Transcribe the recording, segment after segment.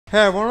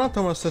Hey everyone, I'm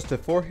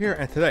Assistant4 here,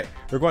 and today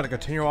we're going to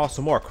continue on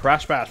some more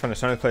Crash Bash from the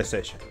Sony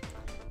PlayStation.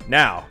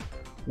 Now,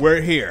 we're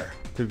here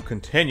to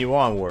continue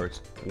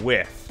onwards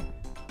with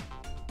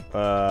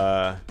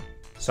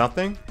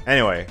something?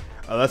 Anyway,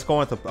 let's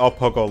go into El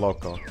Poco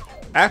Loco.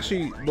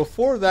 Actually,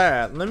 before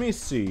that, let me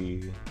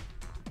see.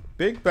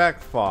 Big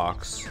Back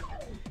Fox.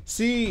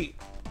 See,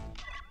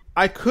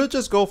 I could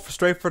just go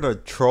straight for the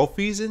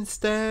trophies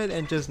instead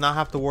and just not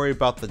have to worry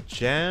about the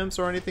gems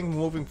or anything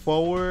moving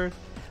forward.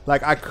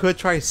 Like, I could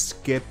try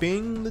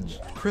skipping the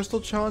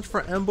crystal challenge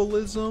for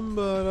embolism,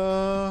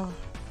 but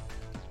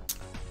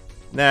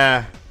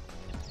nah.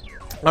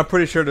 I'm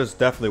pretty sure there's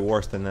definitely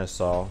worse than this,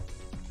 so.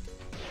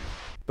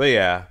 But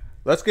yeah,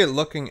 let's get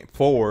looking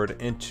forward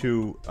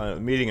into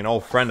meeting an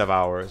old friend of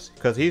ours,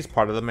 because he's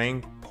part of the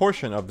main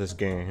portion of this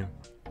game.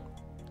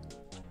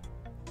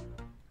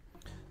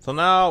 So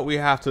now we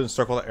have to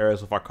encircle the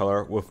areas with our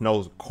color with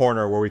no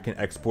corner where we can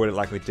exploit it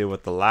like we did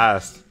with the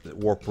last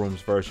Warp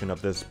Rooms version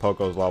of this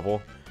Poco's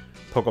level,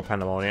 Poco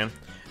Pandemonium.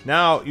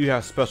 Now you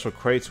have special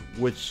crates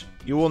which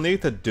you will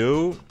need to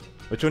do,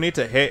 which you'll need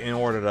to hit in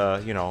order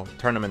to, you know,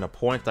 turn them into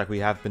points like we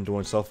have been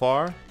doing so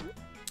far.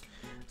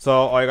 So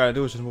all you gotta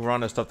do is just move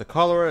around this stuff to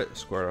color it,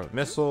 square the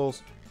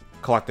missiles,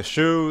 collect the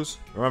shoes.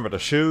 Remember the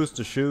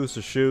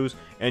shoes,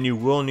 and you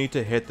will need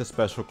to hit the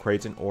special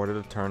crates in order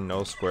to turn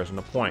those squares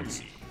into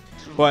points.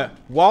 But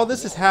while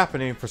this is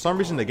happening, for some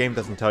reason the game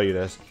doesn't tell you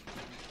this,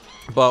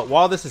 but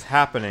while this is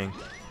happening,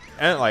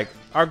 and like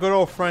our good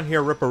old friend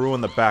here, Ripperoo,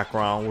 in the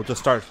background will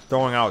just start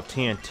throwing out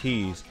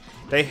TNTs.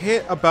 They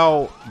hit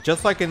about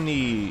just like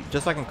in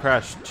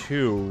Crash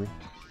 2.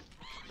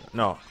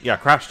 No, yeah,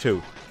 Crash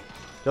 2.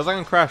 Just like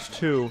in Crash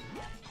 2,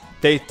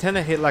 they tend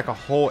to hit like a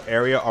whole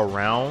area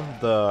around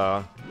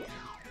the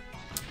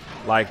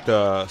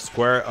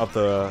square of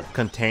the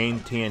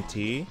contained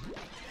TNT.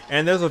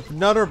 And there's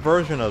another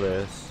version of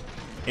this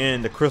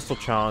in the Crystal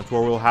Challenge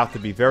where we'll have to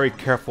be very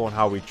careful in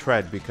how we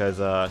tread, because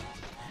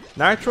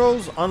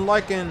Nitros,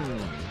 unlike in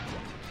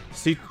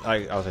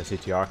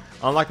CTR,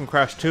 unlike in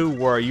Crash 2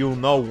 where you'll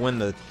know when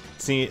the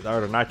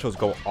Nitros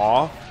go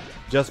off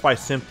just by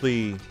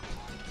simply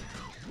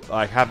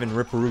like having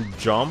Ripperoo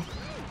jump.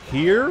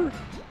 Here,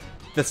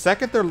 the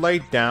second they're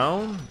laid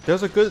down,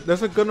 there's like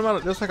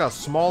a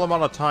small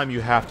amount of time you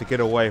have to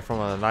get away from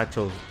a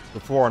Nitros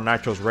before a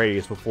Nitro's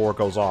radius before it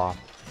goes off.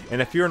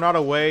 And if you're not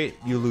away,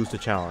 you lose the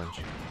challenge.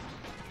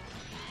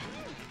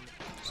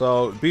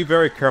 So be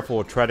very careful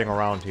with treading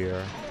around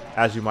here,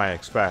 as you might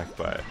expect.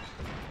 But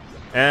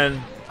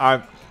I'm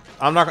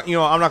not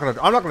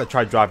gonna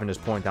try driving this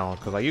point down,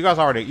 because like you guys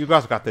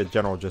got the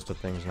general gist of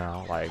things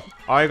now. Like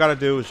all you gotta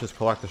do is just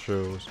collect the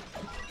shoes.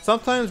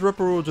 Sometimes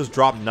Ripperoo will just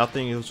drop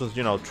nothing. He'll just,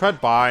 you know,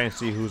 tread by and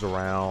see who's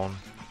around.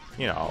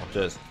 You know,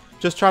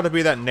 just try to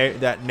be that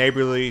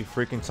neighborly,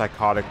 freaking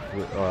psychotic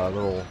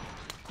little.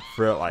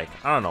 Like,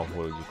 I don't know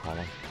what you call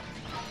him.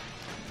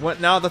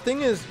 Now the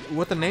thing is,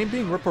 with the name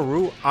being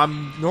Ripperoo,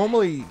 I'm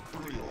normally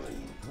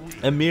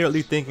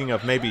immediately thinking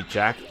of maybe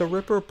Jack the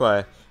Ripper,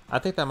 but I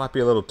think that might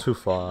be a little too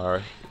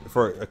far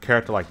for a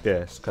character like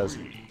this, because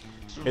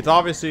it's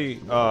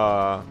obviously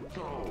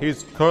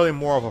he's clearly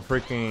more of a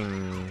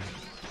freaking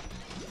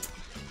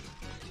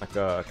like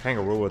a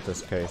kangaroo with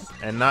this case,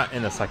 and not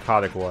in a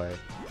psychotic way.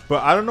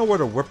 But I don't know where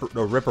the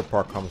Ripper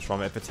part comes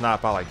from if it's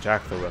not about like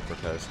Jack the Ripper,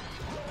 because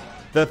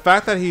the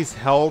fact that he's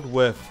held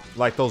with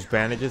like those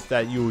bandages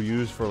that you will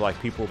use for like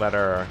people that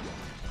are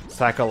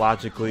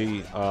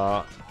psychologically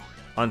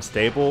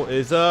unstable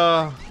is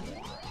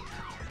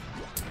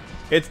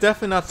it's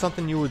definitely not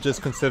something you would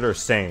just consider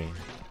sane.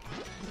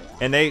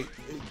 And they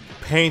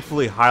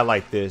painfully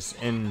highlight this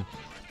in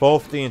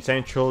both the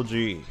Insane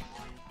Trilogy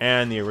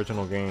and the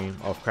original game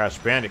of Crash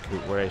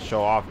Bandicoot, where they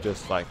show off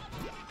just like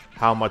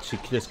how much he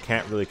just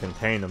can't really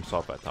contain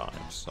himself at times.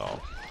 So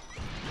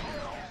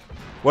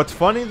what's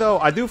funny though,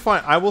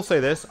 I will say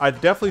this, I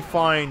definitely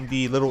find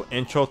the little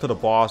intro to the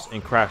boss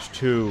in Crash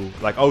 2,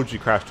 like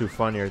OG Crash 2,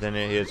 funnier than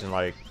it is in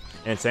like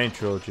Insane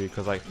Trilogy,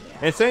 because like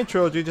Insane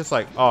Trilogy just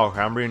like, oh, okay,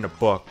 I'm reading a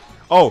book,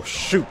 oh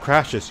shoot,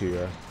 Crash is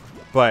here,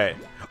 but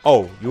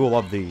oh, you will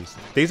love these.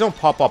 These don't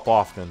pop up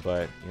often,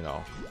 but you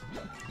know,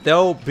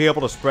 they'll be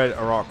able to spread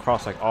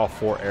across like all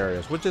 4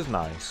 areas, which is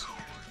nice.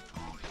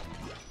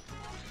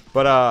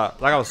 But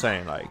like I was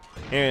saying, like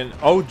in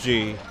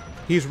OG,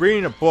 he's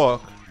reading a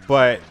book.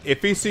 But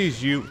if he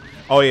sees you,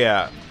 oh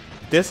yeah,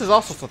 this is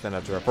also something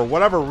that's rare. For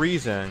whatever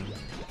reason,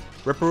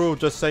 Ripperoo will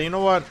just say, you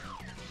know what,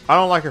 I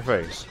don't like your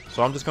face,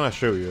 so I'm just gonna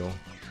shoot you.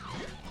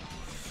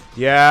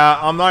 Yeah,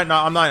 I might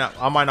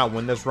not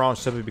win this round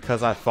simply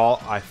because I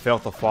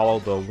failed to follow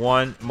the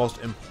one most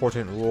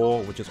important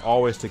rule, which is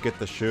always to get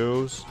the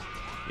shoes.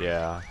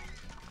 Yeah.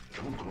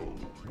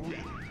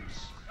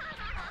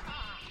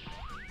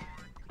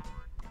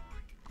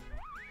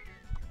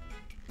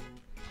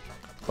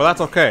 But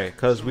that's okay,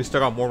 because we still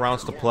got more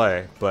rounds to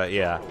play. But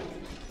yeah,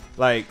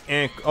 like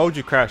in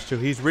OG Crash 2,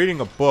 he's reading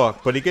a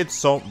book, but he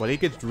gets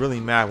really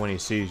mad when he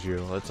sees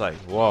you. It's like,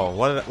 whoa,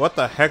 what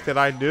the heck did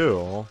I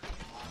do?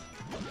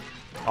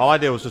 All I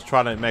did was just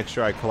try to make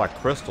sure I collect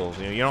crystals.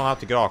 You know, you don't have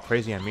to get all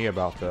crazy on me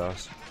about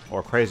this.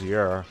 Or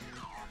crazier.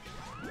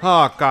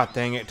 Oh, god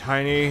dang it,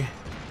 Tiny.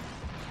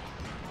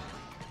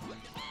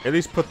 At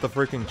least put the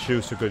freaking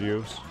shoes to good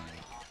use.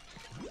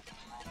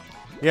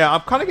 Yeah,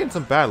 I'm kind of getting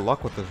some bad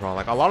luck with this run.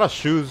 Like, a lot of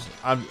shoes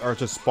are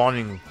just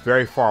spawning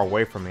very far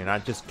away from me, and I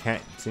just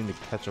can't seem to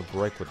catch a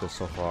break with this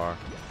so far.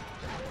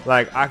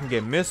 Like, I can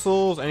get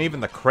missiles, and even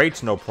the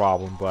crates, no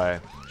problem,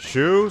 but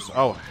shoes?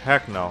 Oh,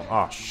 heck no.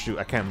 Oh, shoot,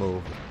 I can't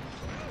move.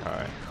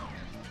 Alright.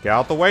 Get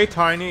out the way,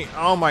 Tiny.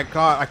 Oh my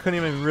god, I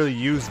couldn't even really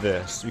use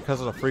this because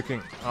of the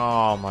freaking...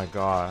 Oh my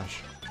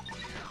gosh.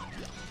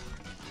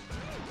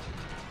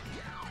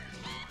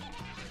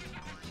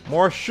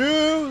 More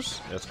shoes!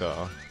 Let's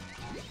go.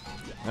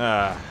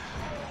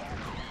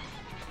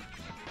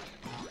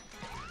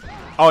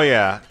 Oh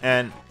yeah,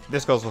 and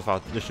this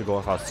should go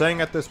without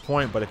saying at this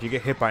point, but if you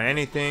get hit by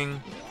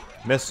anything,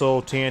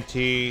 missile,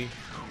 TNT,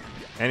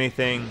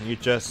 anything, you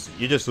just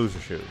lose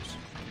your shoes.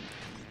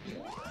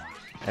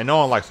 And no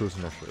one likes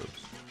losing their shoes.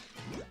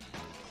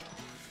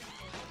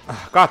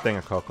 God dang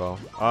it, Coco.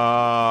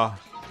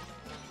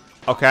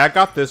 Okay, I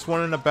got this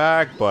one in the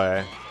bag,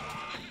 but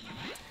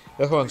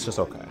this one's just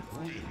okay.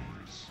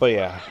 But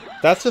yeah,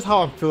 that's just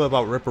how I'm feeling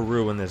about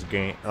Ripperoo in this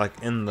game, like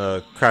in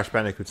the Crash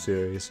Bandicoot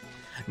series.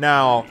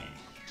 Now,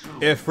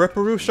 if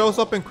Ripperoo shows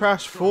up in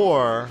Crash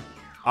 4,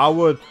 I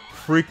would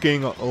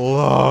freaking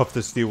love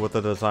to see what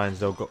the designs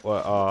they'll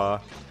go,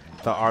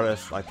 the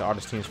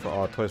artist teams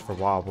for Toys for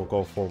Bob will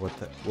go for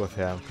with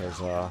him,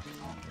 because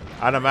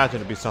I'd imagine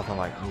it'd be something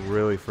like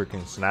really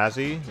freaking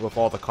snazzy with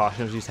all the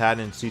costumes he's had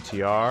in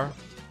CTR,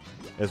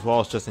 as well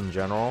as just in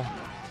general.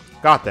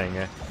 God dang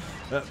it!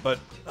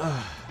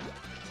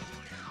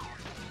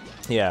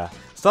 Yeah,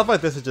 stuff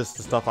like this is just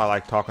the stuff I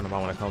like talking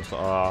about when it comes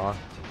to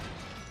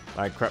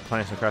like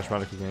playing some Crash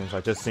Bandicoot games.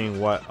 Like just seeing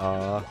what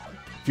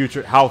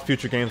how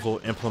future games will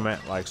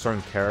implement like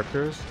certain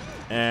characters.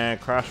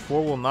 And Crash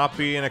 4 will not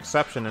be an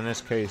exception in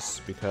this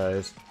case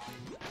because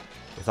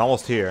it's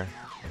almost here.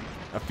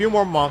 A few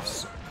more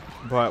months,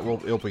 but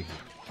it'll be...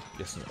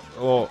 Yes,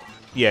 well,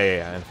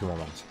 yeah, in a few more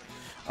months.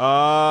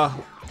 I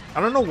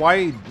don't know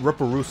why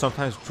Ripperoo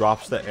sometimes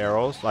drops the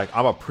arrows. Like,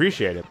 I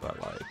appreciate it, but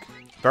like,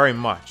 very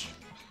much.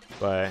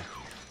 But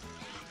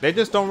they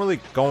just don't really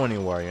go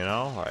anywhere, you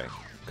know? Like,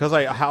 because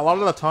like, a lot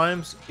of the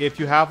times, if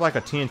you have like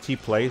a TNT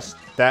place,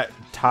 that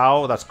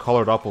tile that's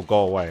colored up will go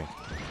away.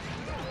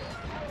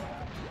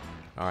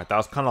 Alright, that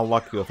was kind of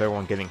lucky with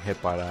everyone getting hit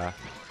by that.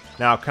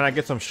 Now, can I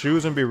get some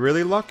shoes and be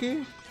really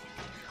lucky?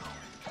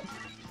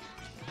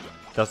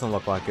 Doesn't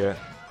look like it.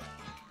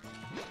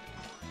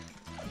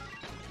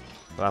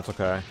 But that's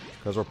okay.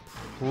 Because we're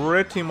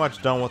pretty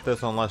much done with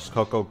this unless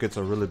Coco gets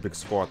a really big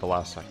score at the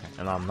last second.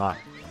 And I am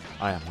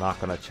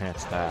not going to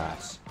chance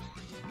that.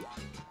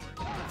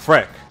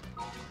 Frick!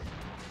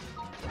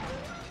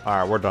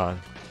 Alright, we're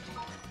done.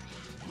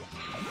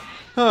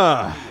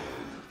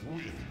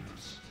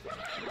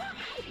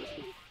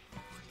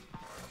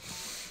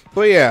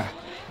 But yeah,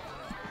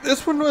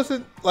 this one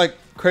wasn't like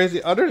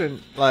crazy other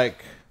than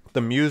like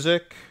the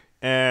music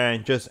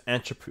and just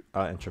entropy,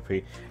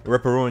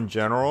 Ripperoo in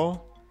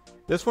general.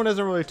 This one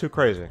isn't really too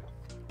crazy.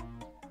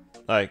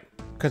 Like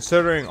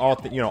considering all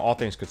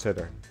things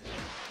considered.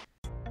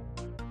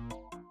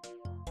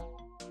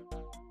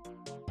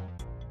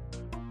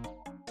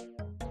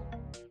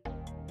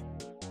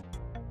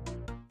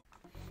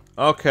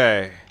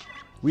 Okay,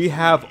 we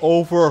have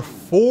over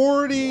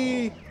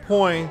 40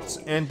 points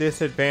and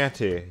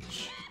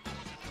disadvantage.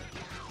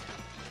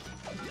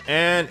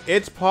 And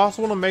it's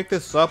possible to make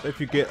this up if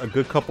you get a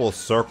good couple of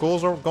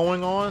circles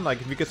going on.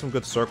 Like if you get some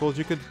good circles,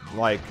 you could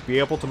like be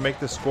able to make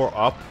this score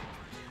up.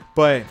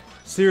 But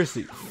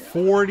seriously,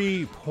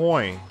 40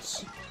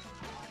 points.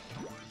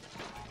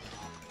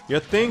 You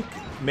think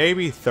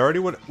maybe 30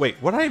 would...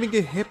 Wait, would I even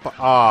get hit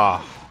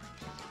by...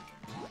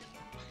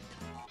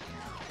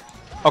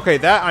 Okay,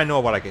 that I know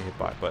what I get hit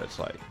by, but it's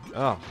like...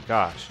 Oh, my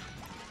gosh.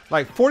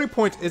 Like, 40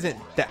 points isn't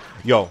that...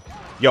 Yo,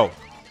 no.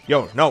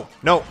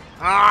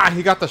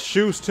 He got the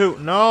shoes, too.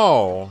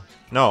 No.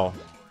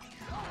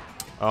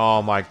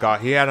 Oh, my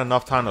God. He had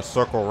enough time to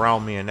circle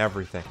around me and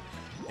everything.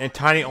 And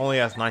Tiny only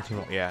has 19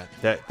 more. Yeah,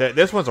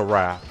 this one's a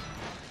wrap.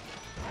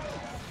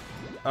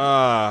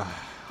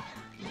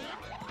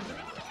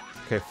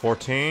 Okay,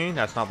 14.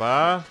 That's not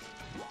bad.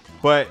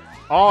 But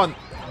all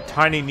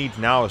Tiny needs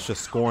now is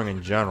just scoring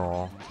in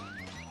general.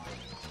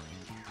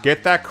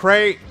 Get that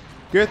crate!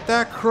 Get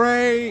that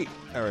crate!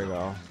 There we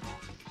go.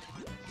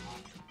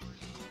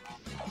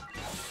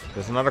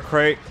 There's another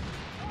crate.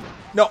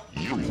 No!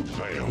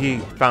 He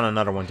found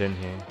another one, didn't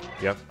he?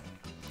 Yep.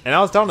 And I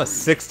was down to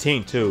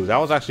 16 too. That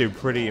was actually a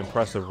pretty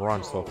impressive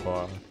run so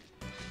far.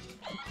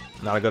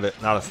 Not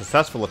a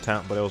successful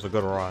attempt, but it was a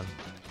good run.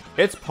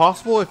 It's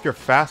possible if you're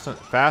fast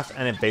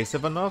and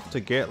evasive enough to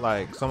get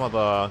like some of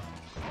the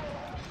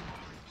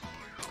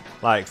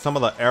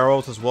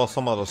arrows as well as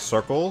some of the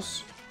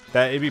circles,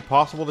 that it'd be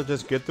possible to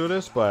just get through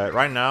this. But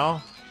right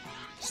now,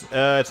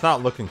 it's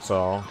not looking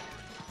so.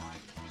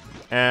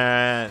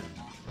 And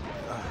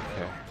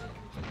okay,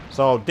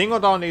 so Dingo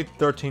Dong needs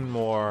 13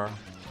 more.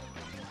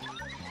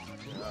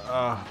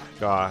 Oh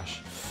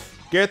gosh.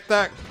 Get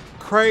that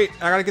crate.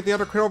 I gotta get the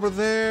other crate over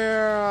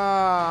there.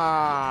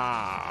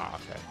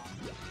 Okay.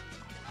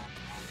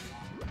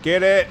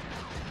 Get it.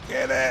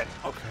 Get it.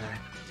 Okay.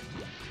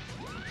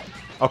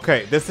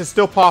 Okay, this is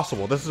still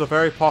possible. This is a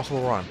very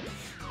possible run.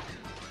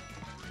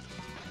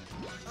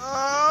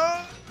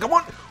 Come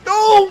on.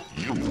 No!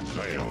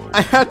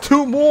 I had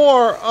 2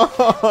 more.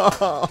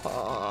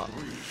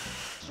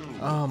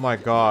 Oh my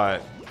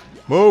god.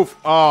 Move.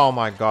 Oh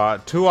my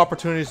god. 2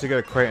 opportunities to get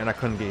a crate and I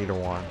couldn't get either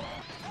one.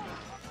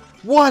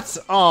 What?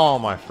 Oh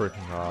my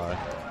freaking god.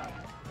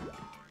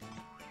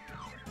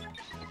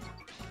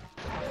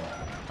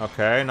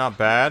 Okay, not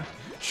bad.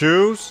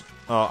 Shoes.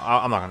 Oh,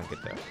 I'm not gonna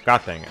get that.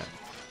 God dang it.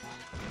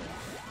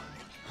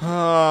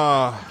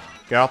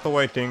 Get out the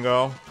way,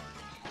 Dingo.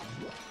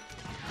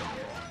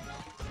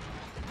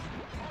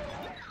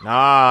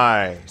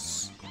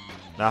 Nice.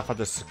 Now if I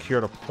just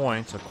secure the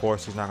points, of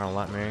course he's not gonna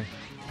let me.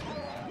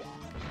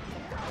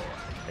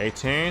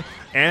 18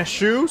 and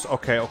shoes.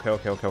 Okay.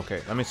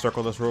 Let me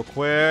circle this real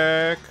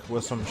quick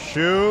with some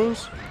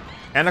shoes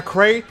and a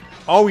crate.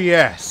 Oh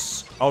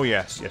yes. Oh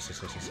yes. Yes.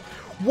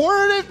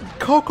 Where did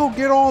Coco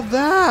get all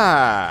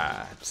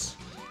that?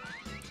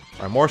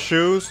 All right, more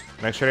shoes.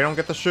 Make sure they don't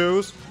get the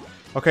shoes.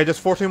 Okay, just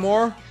 14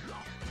 more.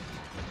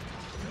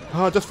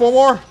 Just 4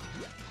 more.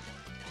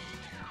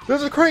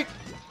 There's a crate.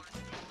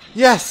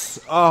 Yes!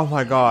 Oh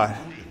my god.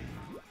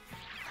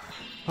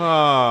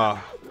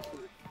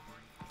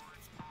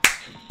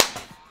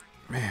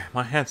 Man,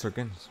 my hands are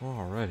getting sore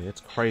already.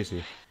 It's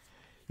crazy.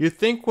 You'd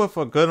think with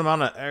a good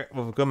amount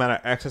of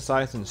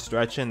exercise and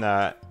stretching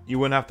that you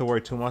wouldn't have to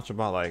worry too much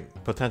about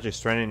like potentially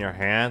straining your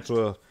hands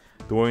with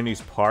doing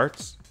these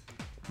parts.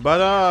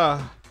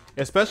 But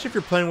especially if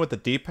you're playing with the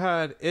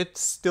D-pad,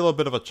 it's still a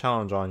bit of a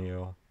challenge on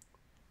you.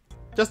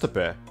 Just a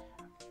bit.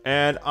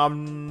 And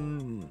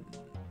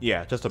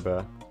yeah, just a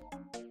bit.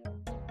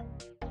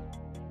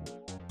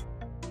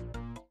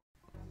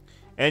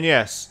 And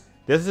yes,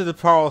 this is the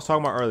part I was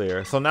talking about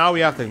earlier. So now we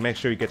have to make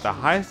sure you get the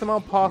highest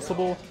amount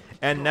possible.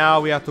 And now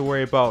we have to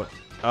worry about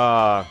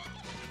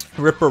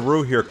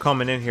Ripperoo here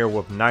coming in here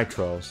with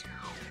nitros.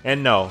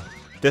 And no,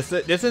 this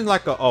isn't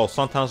like a, oh,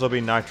 sometimes there'll be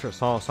nitro,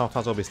 sometimes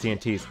there'll be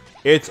TNTs.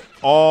 It's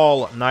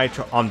all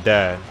nitro. I'm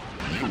dead.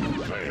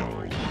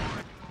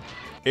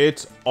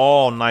 It's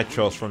all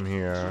nitros from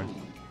here.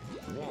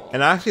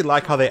 And I actually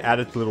like how they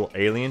added the little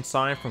alien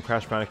sign from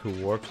Crash Bandicoot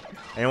Warped.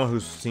 Anyone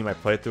who's seen my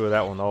playthrough of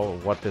that will know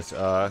what this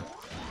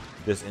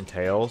this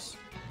entails.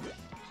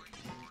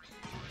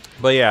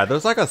 But yeah,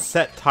 there's like a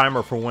set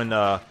timer for when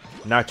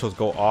nitros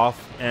go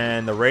off,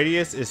 and the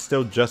radius is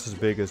still just as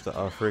big as the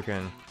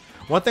freaking.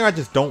 One thing I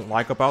just don't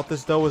like about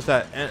this though is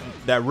that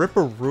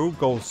Ripperoo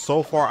goes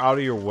so far out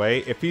of your way.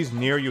 If he's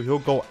near you, he'll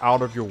go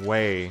out of your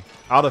way,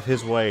 out of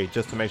his way,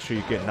 just to make sure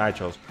you get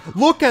nitros.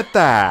 Look at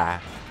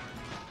that!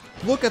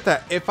 Look at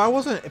that! If I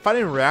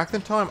didn't react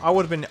in time, I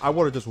would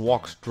have just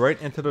walked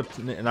straight into the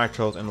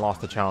nitros and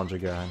lost the challenge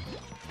again.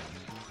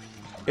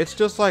 It's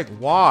just like,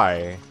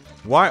 why?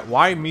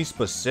 Why me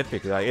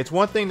specifically? Like, it's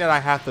one thing that I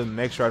have to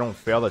make sure I don't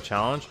fail the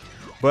challenge,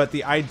 but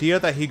the idea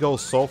that he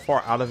goes so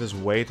far out of his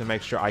way to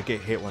make sure I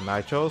get hit with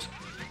nitros,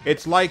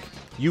 it's like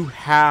you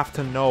have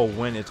to know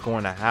when it's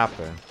going to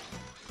happen.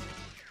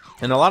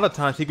 And a lot of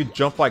times he could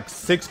jump like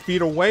 6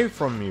 feet away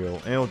from you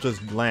and it'll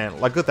just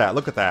land. Like, look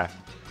at that.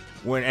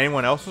 When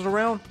anyone else is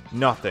around,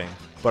 nothing.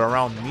 But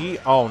around me,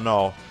 oh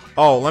no.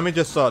 Oh, let me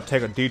just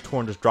take a detour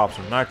and just drop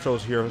some nitros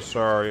here,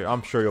 sir.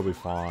 I'm sure you'll be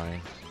fine.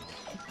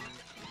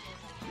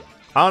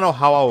 I don't know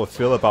how I would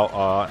feel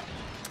about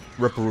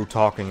Ripperoo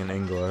talking in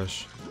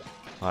English.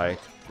 Like,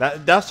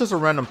 that's just a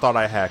random thought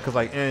I had. Because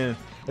like in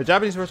the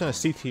Japanese version of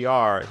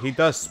CTR, he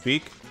does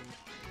speak.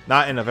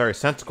 Not in a very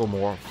sensical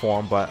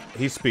form, but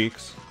he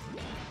speaks.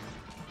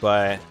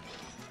 But,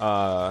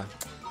 I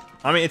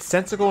mean, it's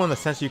sensical in the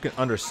sense you can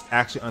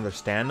actually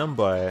understand them,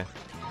 but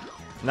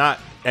not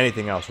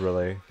anything else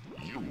really.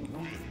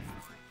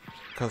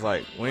 Cause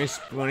like when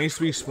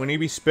he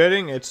be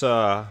spitting, it's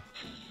it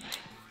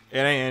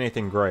ain't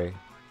anything great.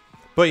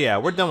 But yeah,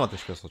 we're done with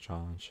this crystal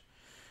challenge.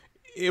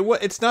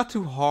 It's not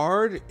too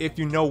hard if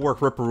you know where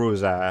Ripperoo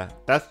is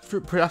at. That's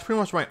pretty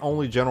much my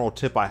only general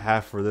tip I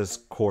have for this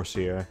course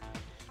here.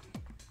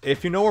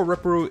 If you know where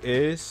Ripperoo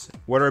is,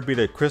 whether it be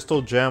the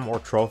crystal, gem, or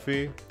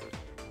trophy,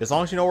 as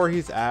long as you know where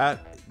he's at,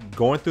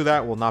 going through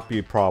that will not be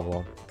a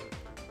problem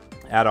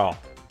at all.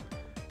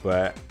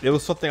 But it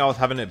was something I was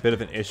having a bit of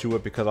an issue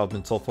with because I've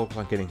been so focused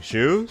on getting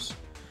shoes.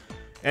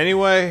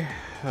 Anyway,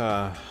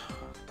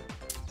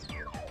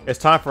 it's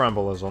time for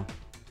embolism.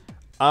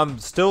 I'm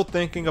still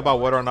thinking about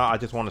whether or not I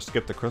just want to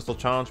skip the crystal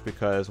challenge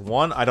because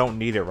one, I don't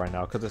need it right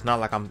now because it's not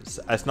like I'm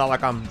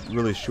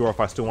really sure if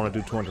I still want to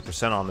do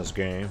 200% on this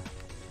game.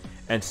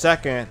 And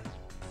second,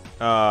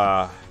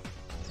 I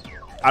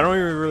don't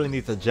even really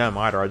need the gem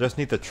either. I just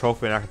need the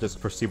trophy and I can just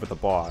proceed with the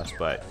boss.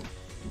 But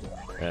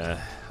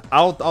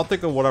I'll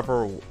think of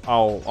whatever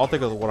I'll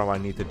think of whatever I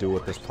need to do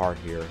with this part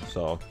here.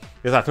 So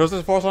is that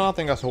Thursday's for us on.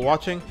 Thank you guys for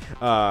watching.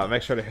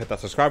 Make sure to hit that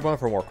subscribe button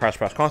for more Crash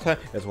Bash content,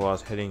 as well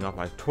as hitting up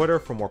my Twitter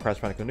for more Crash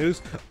Bandicoot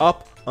news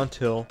up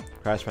until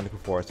Crash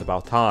Bandicoot 4 It's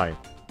About Time.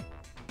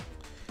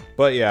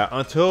 But yeah,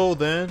 until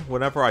then,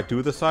 whenever I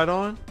do decide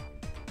on,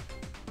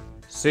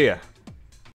 see ya.